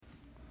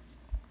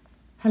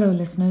Hello,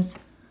 listeners.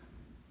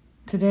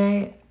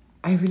 Today,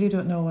 I really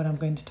don't know what I'm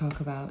going to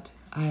talk about.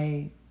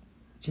 I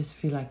just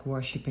feel like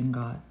worshiping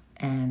God.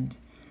 And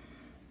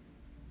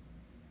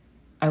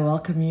I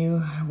welcome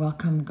you. I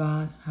welcome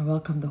God. I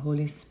welcome the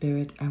Holy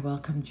Spirit. I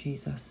welcome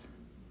Jesus.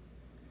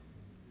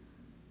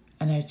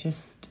 And I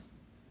just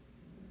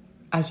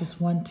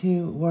want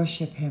to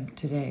worship Him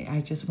today.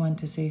 I just want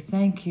to say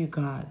thank you,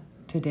 God,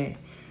 today.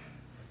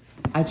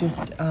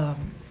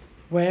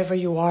 Wherever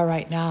you are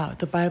right now,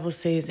 the Bible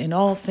says, in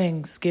all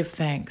things, give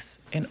thanks.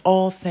 In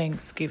all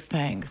things, give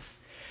thanks.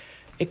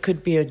 It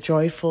could be a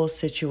joyful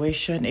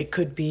situation. It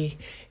could be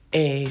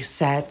a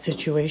sad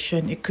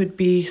situation. It could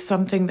be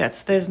something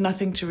there's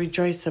nothing to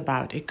rejoice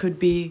about. It could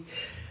be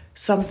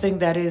something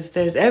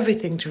there's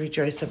everything to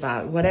rejoice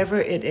about. Whatever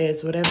it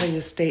is, whatever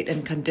your state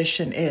and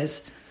condition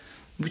is,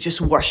 we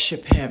just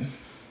worship Him.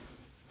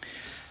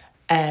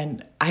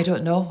 And I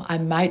don't know, I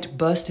might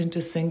burst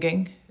into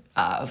singing.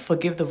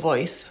 Forgive the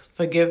voice.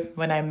 Forgive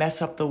when I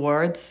mess up the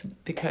words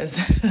because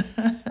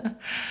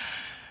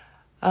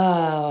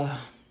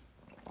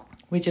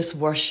we just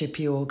worship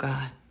you, oh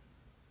God.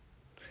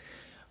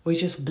 We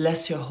just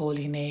bless your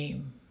holy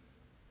name.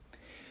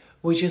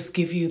 We just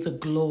give you the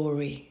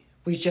glory.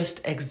 We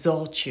just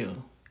exalt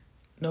you.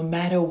 No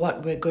matter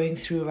what we're going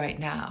through right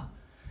now,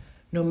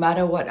 no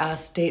matter what our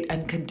state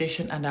and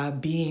condition and our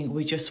being,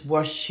 we just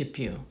worship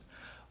you.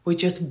 We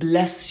just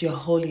bless your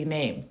holy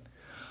name.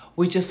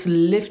 We just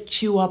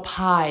lift you up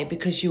high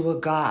because you are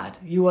God.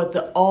 You are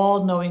the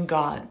all-knowing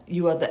God.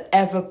 You are the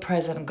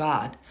ever-present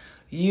God.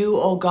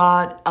 You, O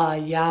God, are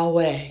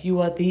Yahweh.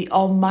 You are the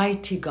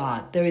Almighty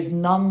God. There is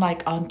none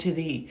like unto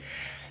thee.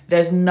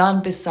 There's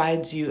none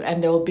besides you,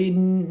 and there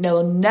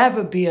will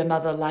never be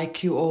another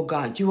like you, O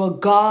God. You are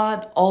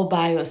God all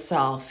by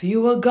yourself.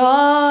 You are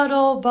God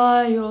all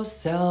by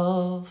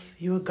yourself.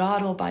 You are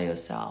God all by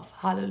yourself.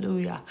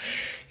 Hallelujah.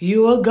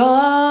 You are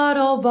God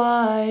all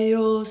by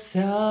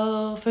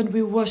yourself, and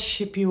we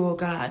worship you, O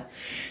God,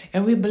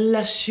 and we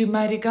bless you,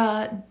 mighty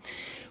God.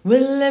 We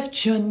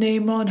lift your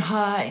name on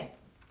high.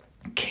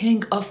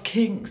 King of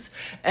kings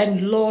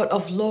and Lord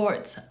of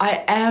lords,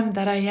 I am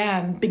that I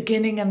am,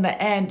 beginning and the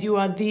end. You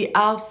are the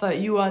Alpha,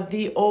 you are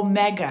the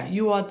Omega,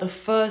 you are the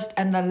first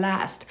and the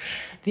last,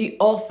 the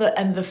author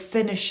and the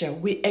finisher.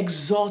 We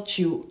exalt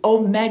you.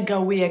 Omega,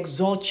 we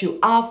exalt you.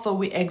 Alpha,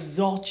 we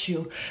exalt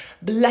you.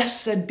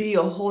 Blessed be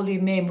your holy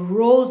name.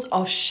 Rose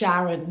of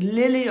Sharon,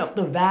 Lily of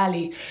the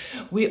Valley,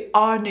 we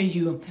honor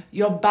you.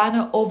 Your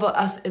banner over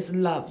us is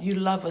love. You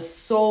love us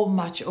so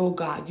much, oh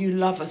God. You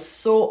love us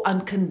so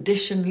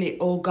unconditionally,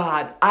 oh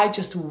God. I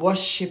just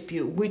worship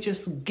you. We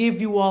just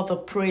give you all the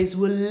praise.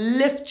 We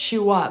lift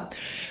you up.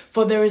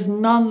 For there is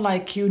none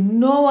like you.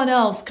 No one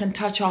else can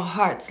touch our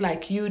hearts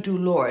like you do,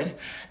 Lord.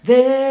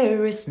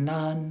 There is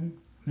none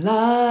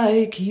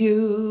like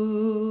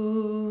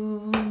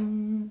you.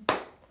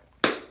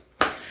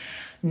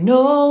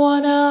 No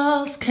one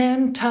else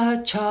can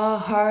touch our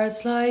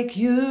hearts like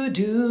you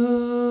do.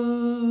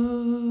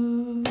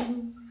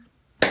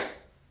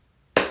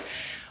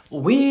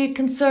 We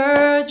can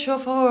search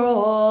for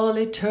all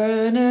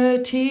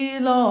eternity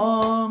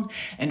long,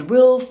 and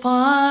we'll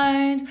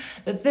find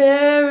that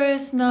there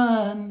is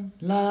none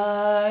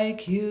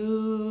like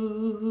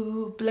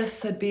you.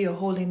 Blessed be your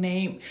holy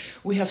name.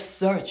 We have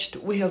searched,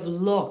 we have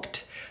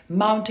looked,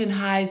 mountain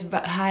highs,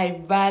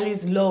 high,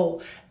 valleys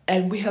low,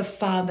 and we have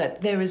found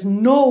that there is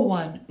no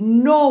one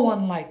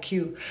like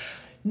you.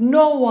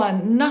 No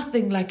one,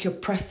 nothing like your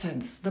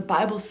presence. The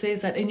Bible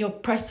says that in your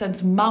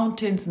presence,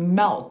 mountains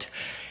melt.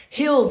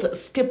 Hills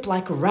skip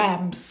like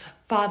rams.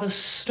 Father,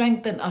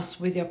 strengthen us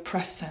with your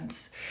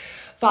presence.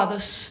 Father,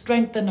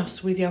 strengthen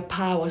us with your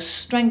power.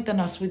 Strengthen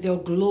us with your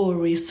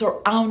glory.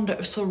 Surround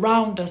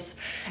us.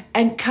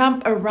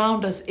 Encamp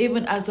around us,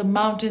 even as the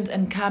mountains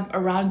encamp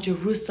around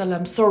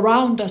Jerusalem.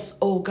 Surround us,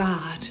 O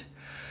God.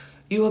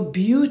 You are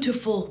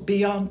beautiful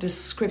beyond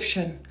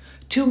description,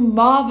 too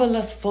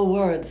marvelous for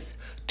words,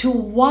 too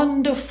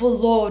wonderful,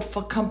 Lord,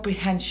 for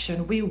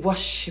comprehension. We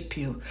worship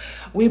you.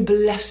 We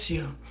bless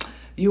you.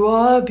 You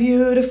are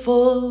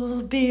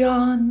beautiful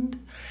beyond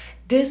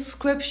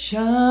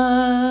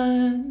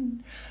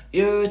description.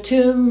 You're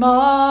too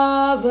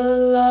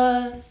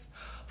marvelous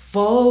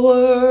for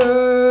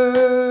words,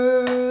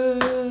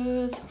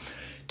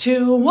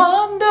 too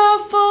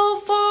wonderful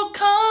for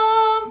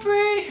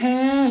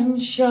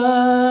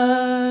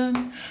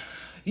comprehension.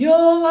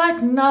 You're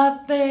like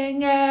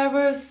nothing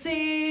ever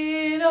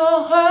seen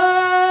or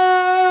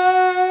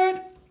heard.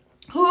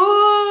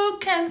 Who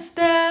can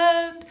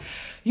stand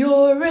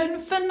your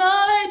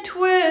infinite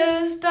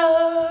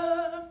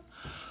wisdom?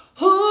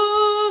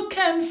 Who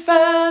can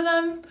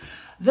fathom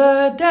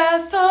the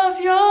depth of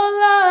your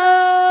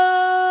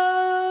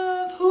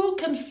love? Who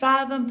can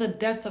fathom the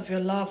depth of your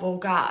love, oh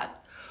God?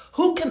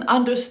 Who can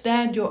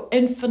understand your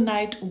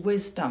infinite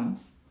wisdom?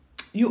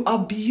 You are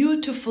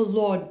beautiful,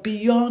 Lord,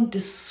 beyond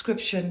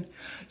description.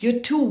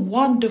 You're too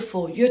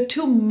wonderful. You're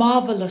too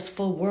marvelous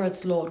for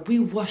words, Lord. We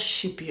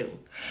worship you.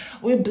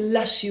 We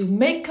bless you,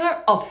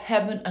 maker of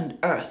heaven and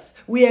earth.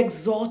 We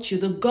exalt you,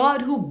 the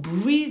God who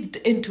breathed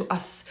into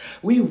us.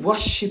 We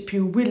worship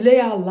you. We lay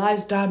our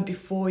lives down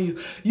before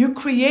you. You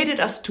created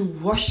us to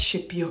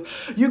worship you.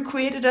 You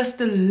created us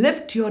to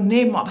lift your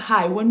name up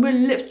high. When we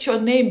lift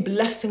your name,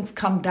 blessings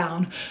come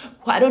down.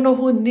 I don't know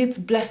who needs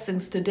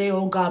blessings today,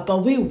 oh God,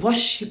 but we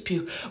worship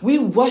you. We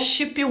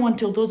worship you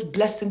until those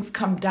blessings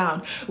come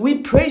down. We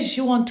praise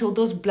you until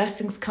those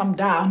blessings come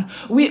down.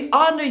 We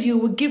honor you.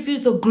 We give you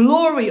the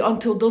glory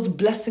until those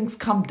blessings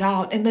come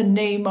down in the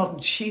name of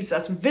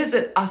Jesus.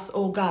 Visit us,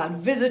 oh God.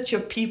 Visit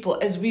your people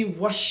as we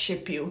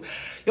worship you.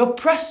 Your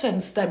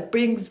presence that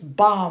brings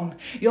balm,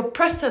 your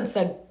presence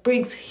that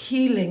brings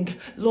healing.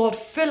 Lord,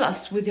 fill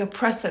us with your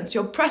presence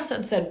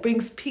that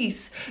brings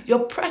peace, your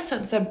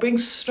presence that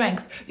brings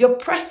strength, your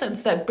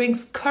presence that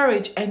brings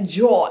courage and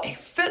joy.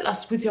 Fill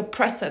us with your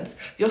presence,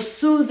 your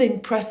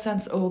soothing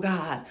presence, oh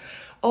God.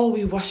 Oh,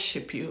 we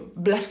worship you.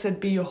 Blessed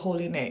be your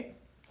holy name.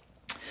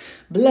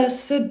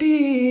 Blessed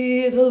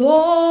be the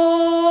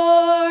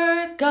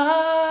Lord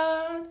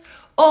God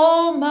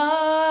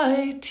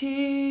Almighty.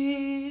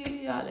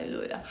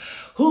 Hallelujah.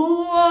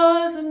 Who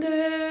was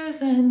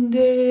and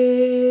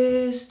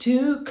is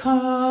to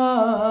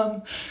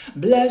come.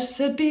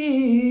 Blessed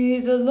be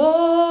the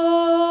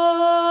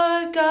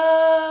Lord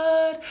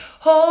God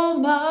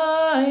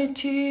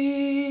Almighty,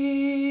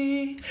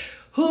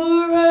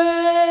 who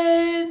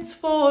reigns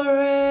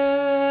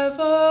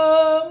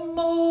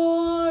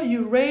forevermore.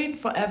 You reign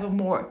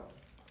forevermore.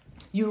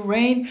 You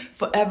reign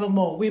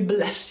forevermore. We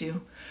bless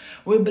you.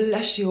 We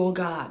bless you, O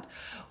God.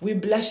 We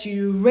bless you.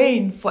 You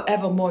reign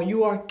forevermore.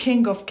 You are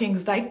King of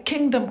kings. Thy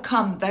kingdom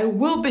come. Thy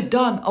will be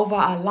done over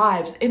our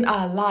lives, in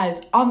our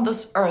lives, on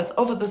this earth,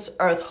 over this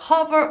earth.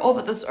 Hover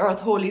over this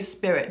earth, Holy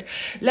Spirit.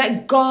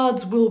 Let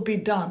God's will be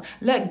done.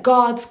 Let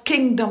God's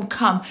kingdom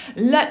come.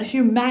 Let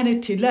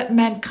humanity, let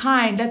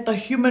mankind, let the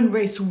human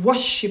race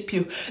worship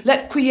you.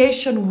 Let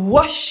creation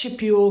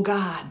worship you, O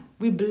God.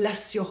 We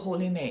bless your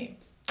holy name.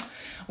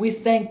 We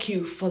thank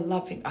you for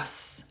loving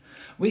us.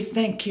 We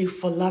thank you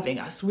for loving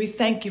us. We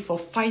thank you for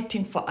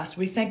fighting for us.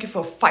 We thank you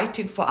for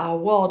fighting for our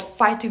world,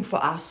 fighting for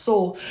our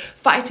soul,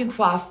 fighting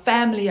for our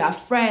family, our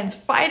friends,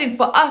 fighting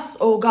for us,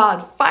 oh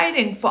God,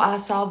 fighting for our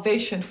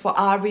salvation, for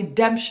our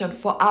redemption,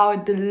 for our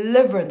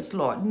deliverance,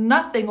 Lord.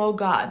 Nothing, oh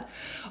God.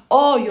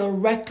 Oh, your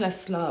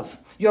reckless love,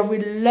 your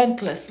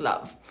relentless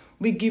love.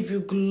 We give you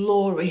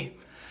glory.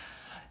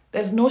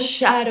 There's no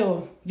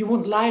shadow you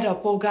won't light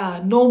up, oh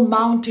God. No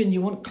mountain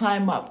you won't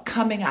climb up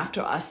coming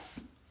after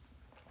us.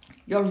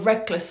 Your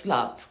reckless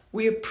love.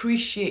 We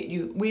appreciate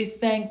you. We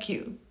thank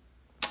you.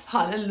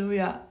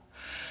 Hallelujah.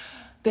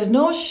 There's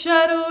no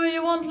shadow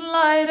you won't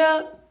light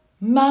up,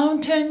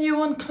 mountain you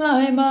won't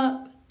climb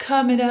up,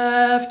 coming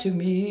after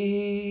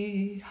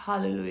me.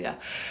 Hallelujah.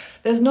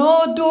 There's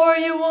no door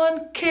you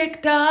won't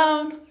kick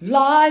down,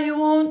 lie you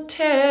won't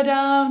tear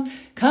down,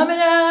 coming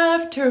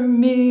after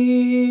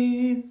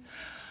me.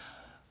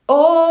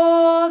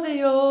 Oh,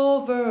 the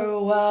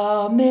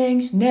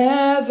overwhelming,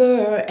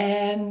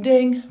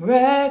 never-ending,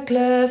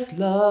 reckless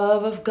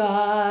love of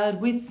God.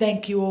 We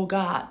thank you, oh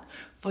God,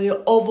 for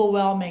your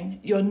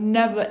overwhelming, your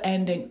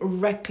never-ending,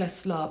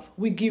 reckless love.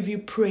 We give you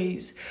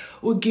praise.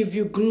 We give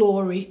you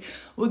glory.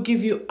 We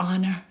give you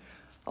honor.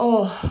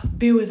 Oh,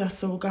 be with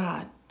us, oh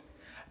God.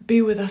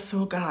 Be with us,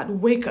 oh God.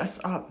 Wake us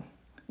up.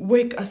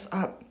 Wake us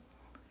up.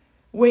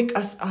 Wake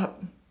us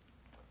up.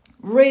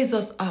 Raise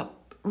us up.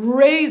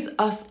 Raise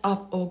us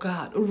up, oh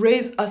God.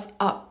 Raise us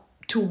up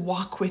to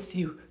walk with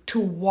you, to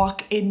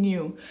walk in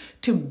you,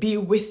 to be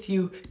with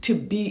you, to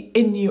be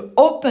in you.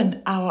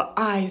 Open our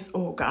eyes,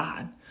 oh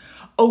God.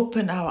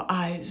 Open our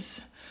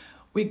eyes.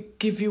 We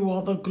give you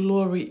all the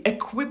glory.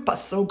 Equip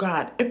us, oh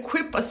God.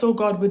 Equip us, oh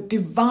God, with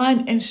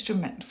divine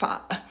instrument,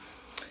 Father.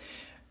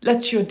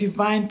 Let your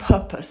divine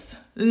purpose,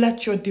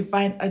 let your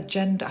divine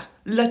agenda,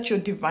 let your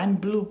divine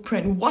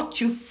blueprint,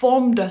 what you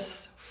formed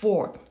us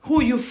for,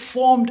 who you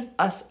formed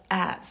us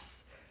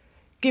as.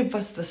 Give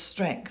us the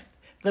strength,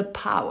 the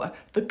power,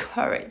 the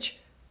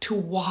courage to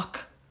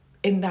walk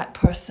in that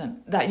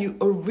person that you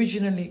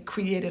originally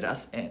created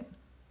us in.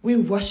 We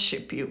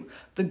worship you,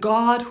 the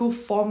God who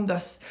formed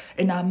us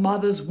in our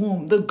mother's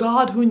womb, the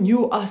God who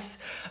knew us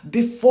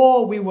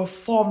before we were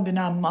formed in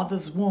our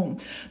mother's womb,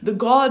 the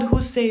God who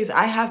says,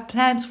 I have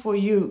plans for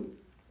you,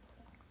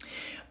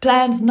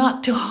 plans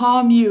not to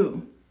harm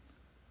you.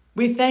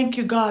 We thank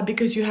you, God,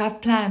 because you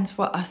have plans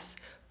for us,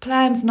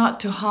 plans not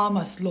to harm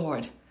us,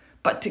 Lord,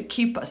 but to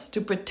keep us, to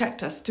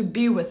protect us, to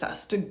be with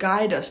us, to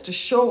guide us, to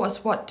show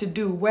us what to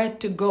do, where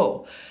to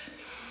go,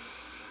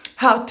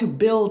 how to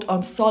build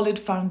on solid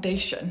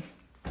foundation.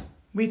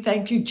 We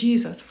thank you,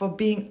 Jesus, for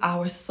being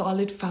our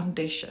solid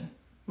foundation.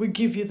 We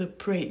give you the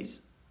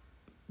praise.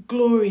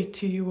 Glory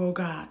to you, O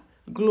God.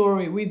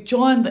 Glory. We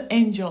join the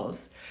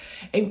angels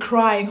in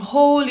crying,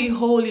 holy,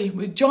 holy.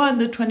 We join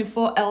the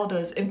 24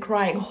 elders in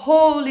crying,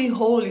 holy,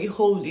 holy,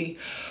 holy.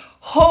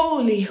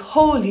 Holy,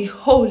 holy,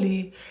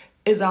 holy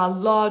is our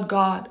Lord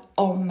God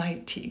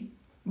Almighty.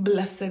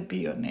 Blessed be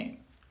your name.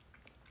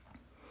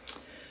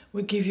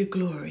 We give you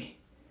glory.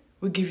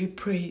 We give you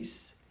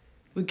praise.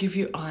 We give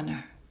you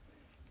honor.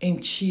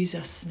 In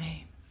Jesus'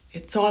 name.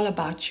 It's all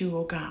about you,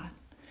 oh God.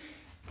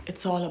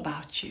 It's all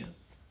about you.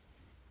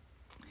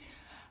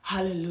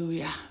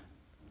 Hallelujah.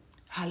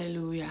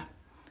 Hallelujah.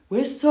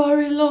 We're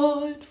sorry,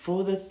 Lord,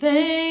 for the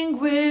thing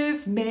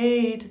we've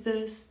made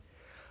this,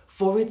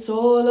 for it's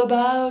all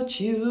about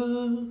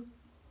you.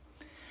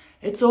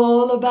 It's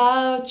all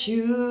about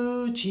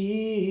you,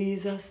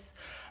 Jesus.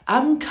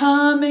 I'm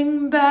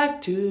coming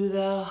back to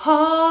the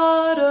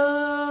heart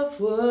of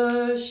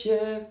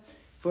worship,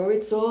 for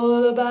it's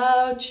all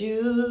about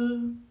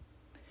you.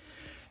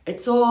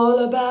 It's all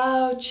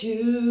about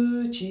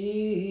you,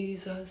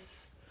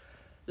 Jesus.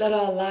 Let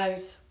our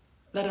lives,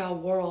 let our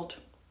world,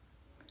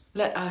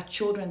 let our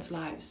children's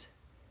lives,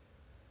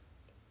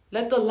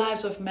 let the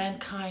lives of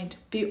mankind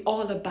be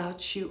all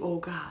about you, O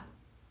God.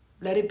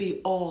 Let it be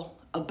all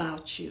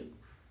about you.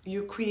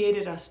 You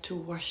created us to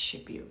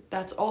worship you.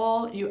 That's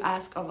all you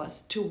ask of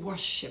us, to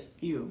worship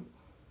you.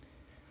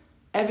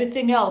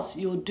 Everything else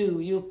you'll do,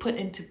 you'll put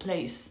into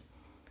place.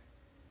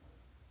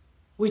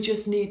 We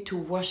just need to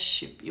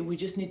worship you. We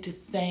just need to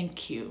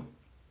thank you.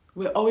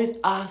 We're always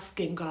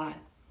asking God,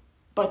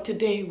 but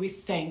today we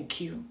thank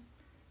you.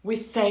 We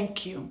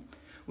thank you.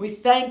 We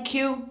thank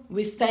you.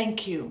 We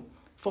thank you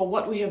for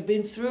what we have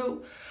been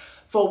through,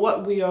 for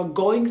what we are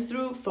going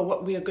through, for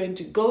what we are going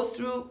to go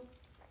through.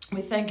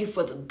 We thank you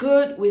for the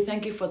good. We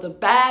thank you for the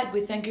bad.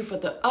 We thank you for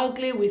the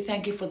ugly. We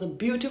thank you for the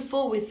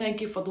beautiful. We thank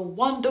you for the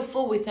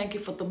wonderful. We thank you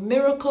for the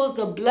miracles,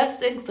 the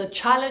blessings, the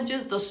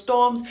challenges, the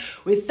storms.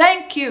 We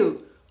thank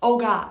you, oh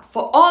God,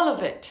 for all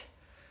of it.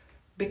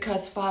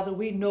 Because, Father,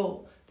 we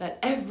know that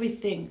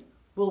everything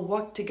will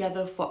work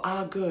together for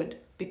our good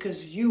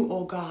because you,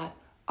 oh God,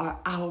 are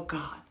our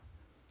God.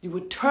 You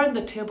would turn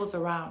the tables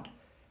around.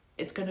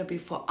 It's going to be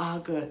for our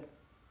good.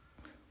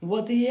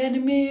 What the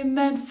enemy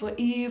meant for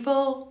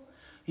evil,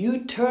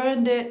 you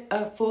turned it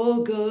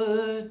for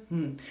good.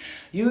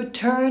 You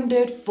turned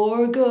it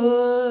for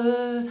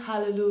good.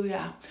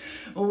 Hallelujah.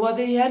 What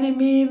the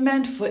enemy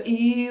meant for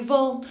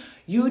evil,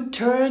 you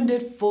turned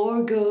it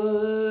for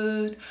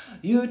good.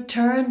 You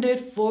turned it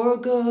for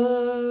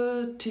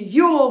good. To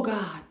you, O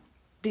God,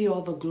 be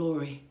all the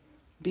glory,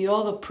 be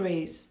all the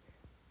praise,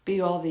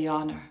 be all the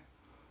honor.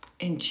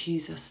 In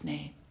Jesus'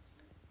 name.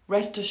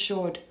 Rest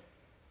assured,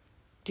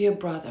 dear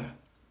brother,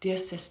 dear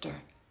sister,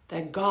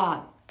 that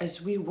God,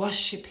 as we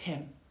worship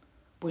him,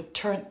 would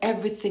turn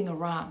everything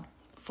around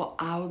for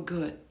our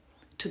good,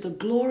 to the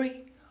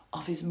glory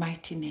of his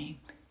mighty name.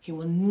 He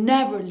will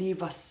never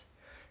leave us.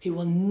 He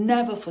will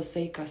never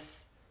forsake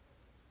us.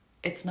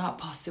 It's not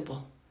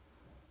possible.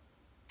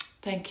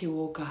 Thank you,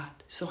 oh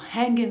God. So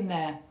hang in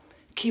there.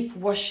 Keep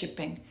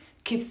worshiping.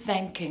 Keep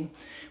thanking.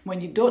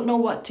 When you don't know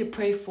what to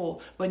pray for,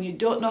 when you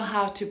don't know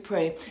how to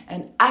pray,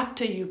 and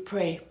after you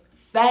pray,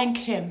 thank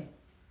him.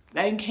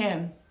 Thank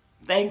him.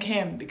 Thank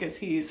him, because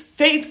he is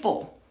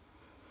faithful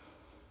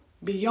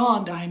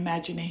beyond our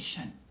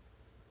imagination.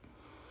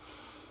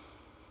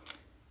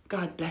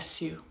 God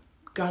bless you.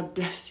 God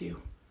bless you.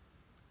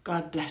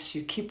 God bless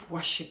you. Keep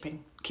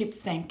worshiping. Keep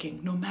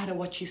thanking. No matter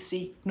what you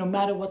see, no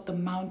matter what the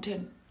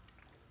mountain,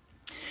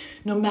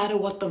 no matter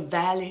what the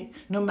valley,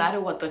 no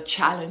matter what the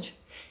challenge,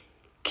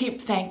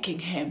 keep thanking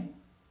him.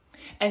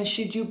 And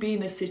should you be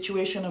in a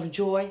situation of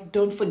joy,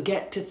 don't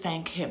forget to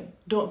thank him.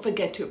 Don't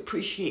forget to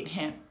appreciate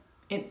him.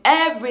 In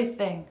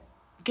everything,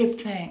 give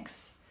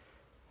thanks,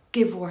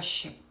 give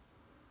worship,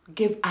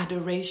 give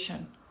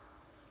adoration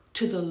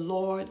to the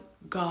Lord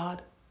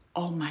God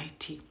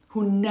Almighty,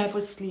 who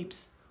never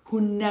sleeps, who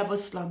never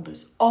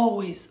slumbers,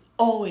 always,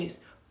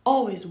 always,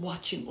 always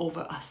watching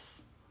over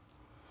us.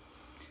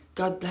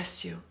 God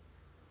bless you.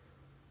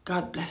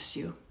 God bless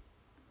you.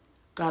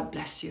 God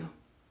bless you.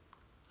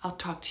 I'll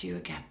talk to you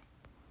again.